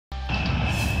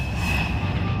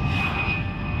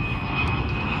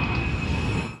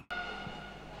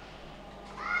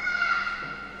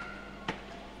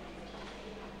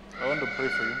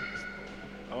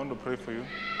pray for you.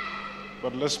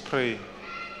 But let's pray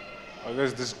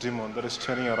against this demon that is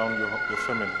turning around your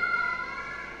family.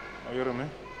 Are you hearing me?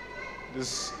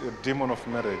 This demon of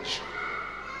marriage.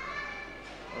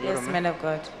 Are you Yes, hearing me? man of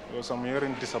God. Because I'm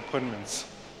hearing disappointments.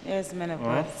 Yes, man of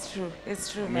God. It's true.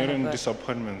 It's true, I'm man of hearing God.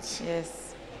 disappointments.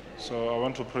 Yes. So I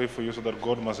want to pray for you so that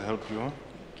God must help you. Thank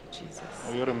you, Jesus.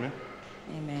 Are you hearing me?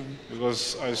 Amen.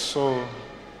 Because I saw,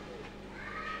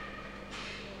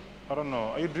 I don't know,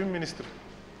 are you doing ministry?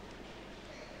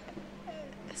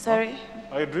 Sorry?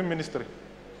 Are you doing ministry?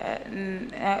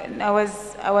 I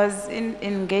was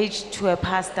engaged to a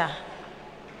pastor.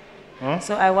 Huh?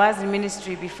 So I was in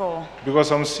ministry before.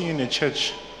 Because I'm seeing a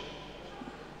church.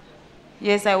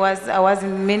 Yes, I was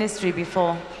in ministry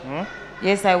before. Huh?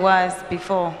 Yes, I was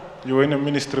before. You were in a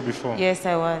ministry before? Yes,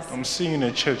 I was. I'm seeing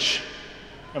a church.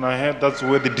 And I heard that's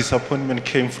where the disappointment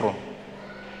came from.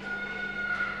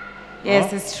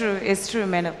 Yes, it's true. It's true,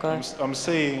 man of God. I'm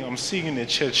seeing in a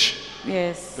church.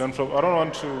 Yes. Then I don't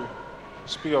want to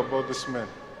speak about this man.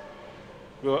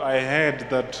 Well, I heard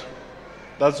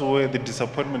that's where the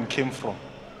disappointment came from.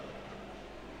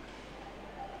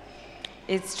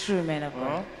 It's true, man of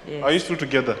God. Yes. Are you still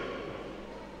together?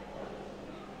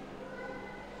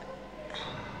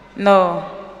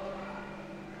 No.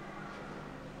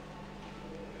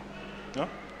 No?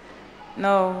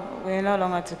 No, we're no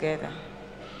longer together.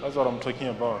 That's what I'm talking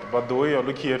about. But the way you're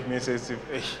looking at me says,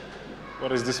 hey,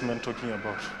 what is this man talking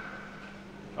about?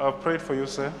 I've prayed for you,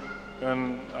 sir,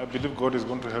 and I believe God is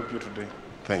going to help you today.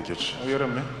 Thank you, Jesus. Are you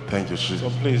hearing me? Thank you, So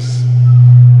Jesus. please,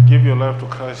 give your life to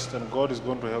Christ, and God is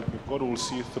going to help you. God will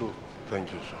see you through.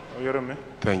 Thank you, Jesus. Are you hearing me?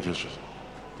 Thank you, Jesus.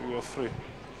 You're free.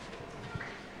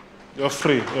 You're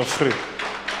free. You're free.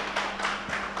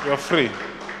 You're free.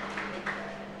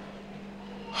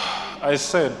 I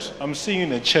said, I'm seeing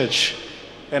in a church,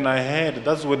 and I heard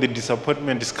that's where the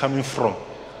disappointment is coming from.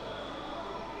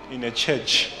 In a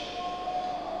church.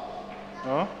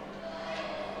 Huh?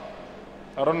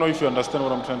 I don't know if you understand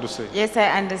what I'm trying to say. Yes, I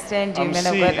understand you, I'm man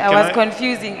of seeing- God. I can was I-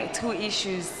 confusing two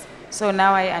issues, so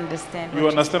now I understand. You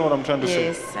understand what I'm trying to say?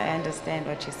 Yes, I understand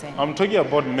what you're saying. I'm talking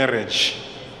about marriage.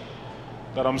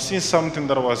 That I'm seeing something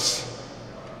that was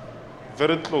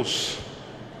very close.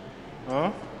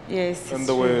 Huh? Yes, And it's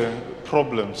there true. were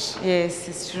problems. Yes,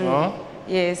 it's true. Huh?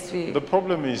 Yes, The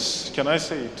problem is, can I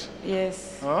say it?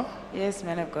 yes, Huh? yes,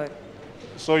 man of God.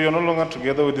 So you're no longer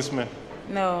together with this man.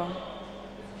 No,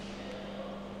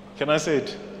 Can I say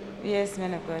it? yes,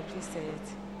 man of God, please say it.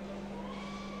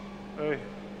 Hey,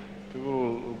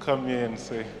 people will come here and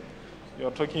say,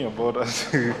 you're talking about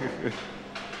us.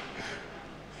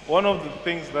 One of the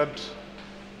things that,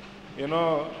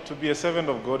 to be a servant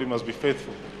of God, you must be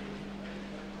faithful.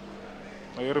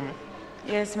 Are you hearing me?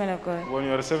 Yes, man of God. When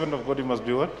you're a servant of God, you must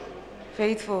be what?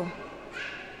 Faithful.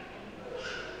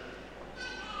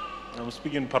 I'm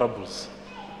speaking parables.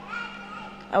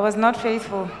 I was not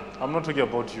faithful. I'm not talking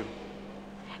about you.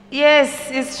 Yes,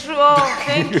 it's true. Oh,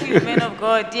 thank you, man of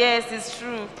God. Yes, it's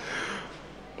true.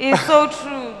 It's so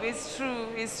true. It's true.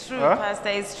 It's true, Huh? Pastor.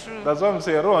 It's true. That's why I'm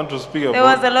saying I don't want to speak about. There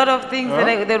was a lot of things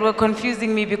Huh? that were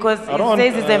confusing me because I he don't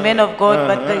says want- he's a man of God,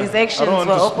 but his actions I don't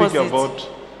were want to speak opposite. about.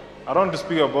 I don't want to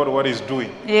speak about what he's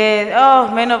doing. Yeah.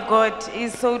 Oh, man of God,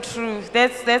 it's so true.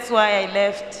 That's why I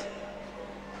left.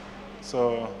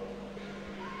 So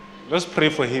let's pray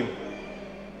for him.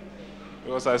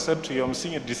 Because I said to you, I'm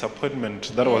seeing a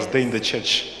disappointment that was there in the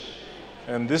church.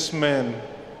 And this man,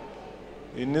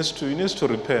 he needs to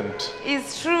repent.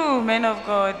 It's true, man of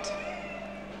God.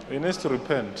 He needs to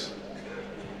repent.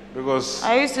 Because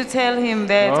I used to tell him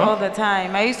that Huh? all the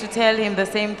time. I used to tell him the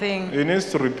same thing. he needs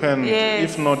to repent.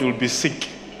 Yes. If not, he'll be sick.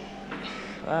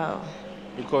 Wow.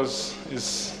 Because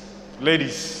it's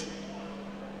ladies.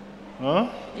 Huh?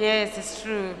 Yes, it's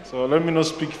true. So let me not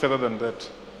speak further than that.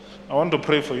 I want to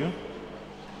pray for you.